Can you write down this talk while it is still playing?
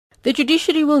The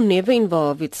judiciary will never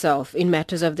involve itself in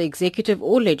matters of the executive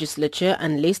or legislature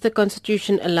unless the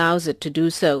Constitution allows it to do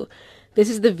so.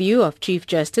 This is the view of Chief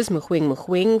Justice Mogoeng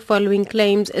Mogoeng following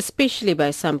claims, especially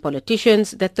by some politicians,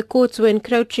 that the courts were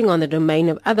encroaching on the domain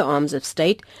of other arms of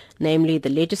state, namely the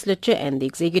legislature and the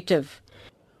executive.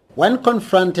 When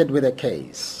confronted with a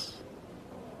case,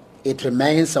 it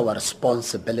remains our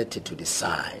responsibility to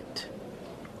decide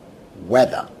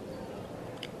whether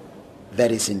that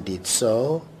is indeed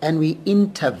so, and we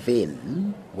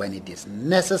intervene when it is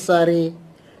necessary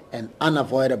and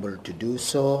unavoidable to do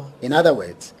so. In other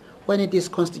words, when it is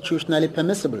constitutionally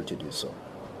permissible to do so.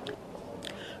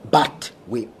 But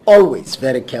we always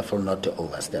very careful not to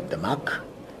overstep the mark,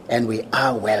 and we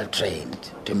are well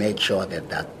trained to make sure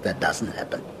that doesn't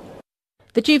happen.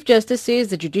 The Chief Justice says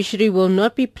the judiciary will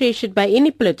not be pressured by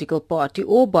any political party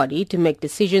or body to make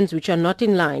decisions which are not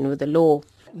in line with the law.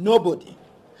 Nobody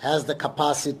has the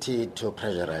capacity to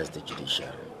pressurize the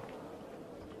judiciary.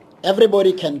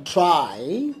 Everybody can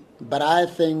try, but I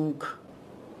think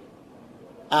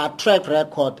our track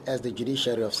record as the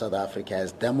judiciary of South Africa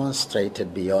has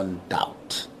demonstrated beyond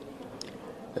doubt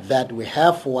that we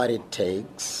have what it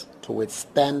takes to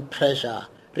withstand pressure,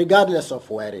 regardless of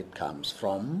where it comes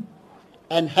from.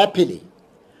 And happily,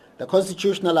 the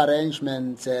constitutional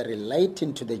arrangements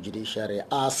relating to the judiciary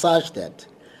are such that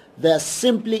there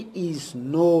simply is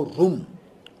no room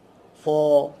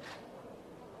for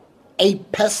a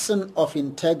person of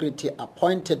integrity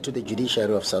appointed to the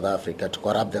judiciary of South Africa to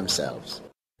corrupt themselves.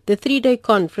 The 3-day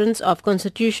Conference of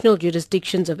Constitutional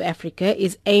Jurisdictions of Africa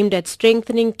is aimed at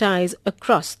strengthening ties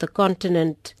across the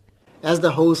continent. As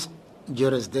the host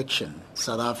jurisdiction,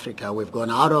 South Africa, we've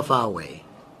gone out of our way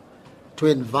to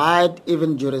invite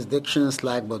even jurisdictions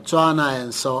like Botswana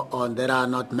and so on that are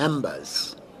not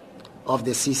members of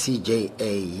the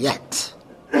CCJA yet,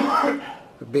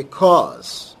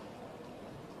 because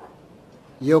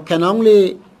you can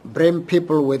only bring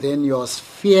people within your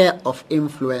sphere of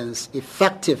influence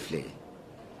effectively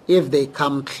if they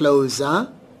come closer,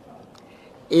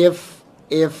 if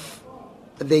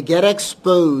they get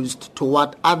exposed to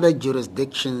what other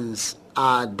jurisdictions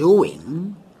are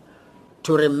doing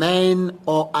to remain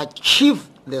or achieve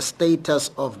the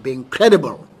status of being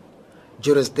credible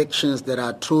jurisdictions that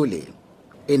are truly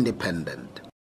independent.